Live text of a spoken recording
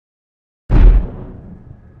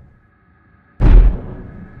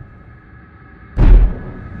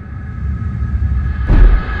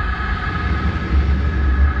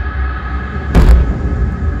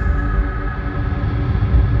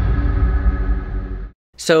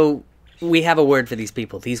So we have a word for these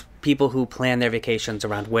people who plan their vacations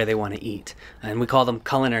around where they want to eat, and we call them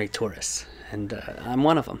culinary tourists, and I'm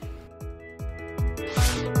one of them.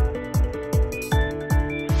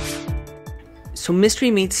 So Mystery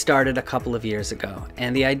Meat started a couple of years ago,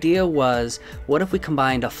 and the idea was, what if we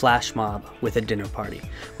combined a flash mob with a dinner party?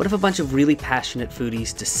 What if a bunch of really passionate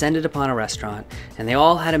foodies descended upon a restaurant, and they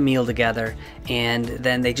all had a meal together, and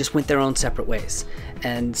then they just went their own separate ways?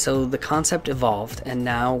 And so the concept evolved, and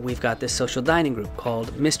now we've got this social dining group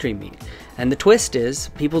called Mystery Meat. And the twist is,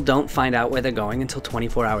 people don't find out where they're going until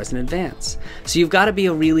 24 hours in advance. So you've got to be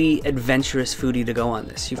a really adventurous foodie to go on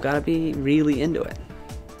this. You've got to be really into it.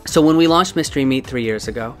 So when we launched Mystery Meat 3 years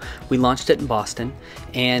ago, we launched it in Boston,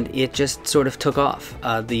 and it just sort of took off.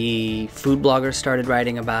 The food bloggers started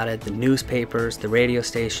writing about it, the newspapers, the radio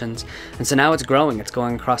stations, and so now it's growing. It's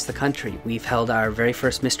going across the country. We've held our very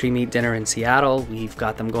first Mystery Meat dinner in Seattle. We've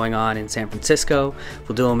got them going on in San Francisco.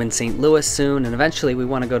 We'll do them in St. Louis soon, and eventually we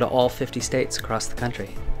want to go to all 50 states across the country.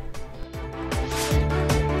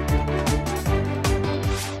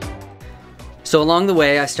 So along the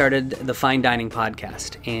way, I started the Fine Dining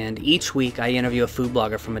podcast, and each week I interview a food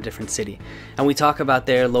blogger from a different city, and we talk about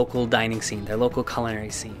their local dining scene, their local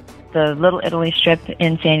culinary scene. The Little Italy Strip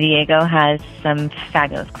in San Diego has some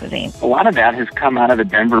fabulous cuisine. A lot of that has come out of the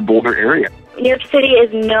Denver-Boulder area. New York City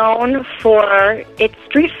is known for its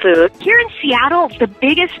street food. Here in Seattle, the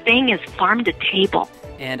biggest thing is farm to table.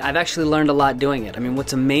 And I've actually learned a lot doing it. I mean,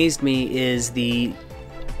 what's amazed me is the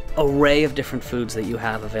array of different foods that you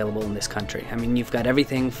have available in this country. I mean, you've got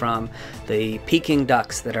everything from the Peking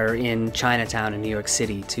ducks that are in Chinatown in New York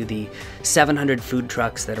City, to the 700 food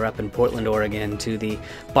trucks that are up in Portland, Oregon, to the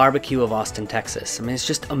barbecue of Austin, Texas. I mean, it's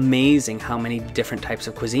just amazing how many different types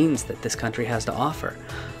of cuisines that this country has to offer.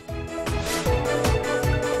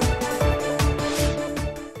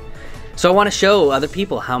 So I want to show other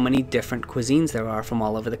people how many different cuisines there are from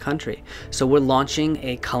all over the country. So we're launching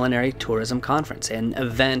a culinary tourism conference, an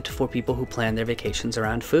event for people who plan their vacations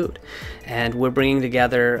around food. And we're bringing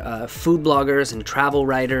together food bloggers and travel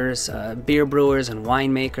writers, beer brewers and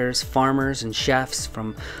winemakers, farmers and chefs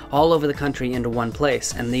from all over the country into one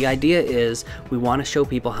place. And the idea is, we want to show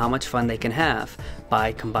people how much fun they can have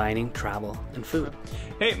by combining travel and food.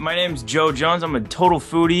 Hey, my name's Joe Jones. I'm a total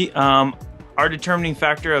foodie. Our determining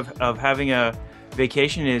factor of having a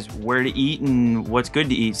vacation is where to eat and what's good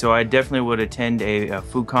to eat. So I definitely would attend a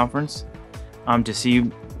food conference to see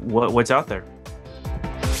what's out there.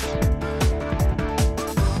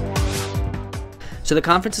 So the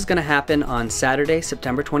conference is going to happen on Saturday,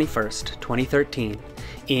 September 21st, 2013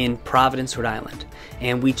 in Providence, Rhode Island.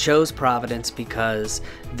 And we chose Providence because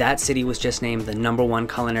that city was just named the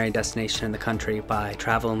 #1 culinary destination in the country by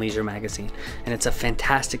Travel and Leisure magazine. And it's a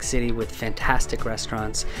fantastic city with fantastic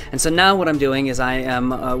restaurants. And so now what I'm doing is I am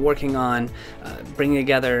working on bringing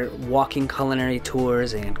together walking culinary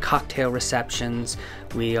tours and cocktail receptions.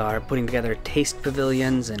 We are putting together taste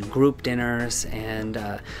pavilions and group dinners, and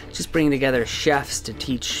just bringing together chefs to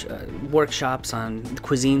teach workshops on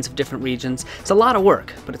cuisines of different regions. It's a lot of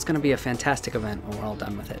work, but it's going to be a fantastic event when we're all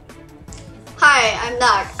done with it. Hi, I'm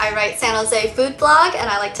Nug. I write San Jose food blog, and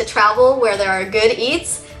I like to travel where there are good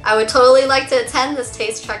eats. I would totally like to attend this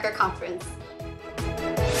Taste Trekker conference.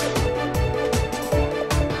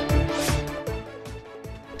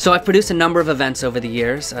 So I've produced a number of events over the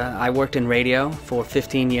years. I worked in radio for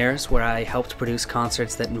 15 years, where I helped produce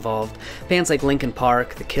concerts that involved bands like Linkin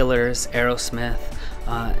Park, The Killers, Aerosmith,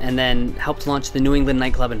 and then helped launch the New England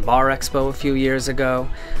Nightclub and Bar Expo a few years ago.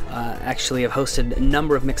 Actually, I've hosted a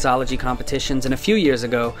number of mixology competitions, and a few years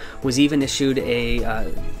ago was even issued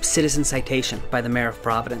a citizen citation by the Mayor of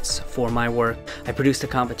Providence for my work. I produced a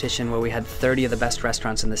competition where we had 30 of the best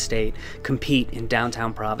restaurants in the state compete in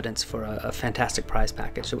downtown Providence for a fantastic prize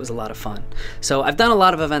package. It was a lot of fun. So I've done a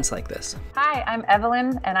lot of events like this. Hi, I'm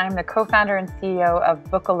Evelyn, and I'm the co-founder and CEO of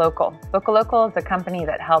Book-A-Local. Book-A-Local is a company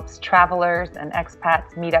that helps travelers and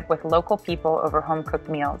expats meet up with local people over home-cooked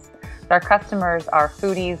meals. Our customers are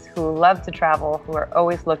foodies who love to travel, who are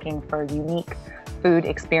always looking for unique food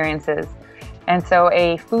experiences. And so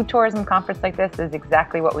a food tourism conference like this is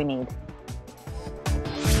exactly what we need.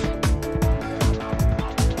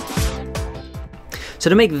 So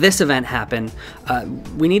to make this event happen,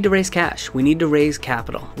 we need to raise cash. We need to raise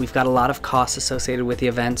capital. We've got a lot of costs associated with the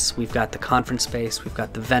events. We've got the conference space, we've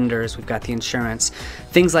got the vendors, we've got the insurance,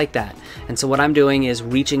 things like that. And so what I'm doing is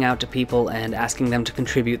reaching out to people and asking them to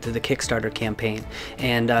contribute through the Kickstarter campaign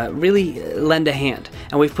and really lend a hand.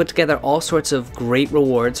 And we've put together all sorts of great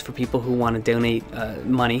rewards for people who want to donate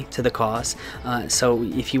money to the cause. So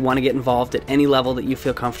if you want to get involved at any level that you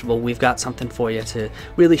feel comfortable, we've got something for you to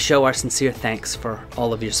really show our sincere thanks for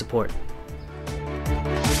all of your support.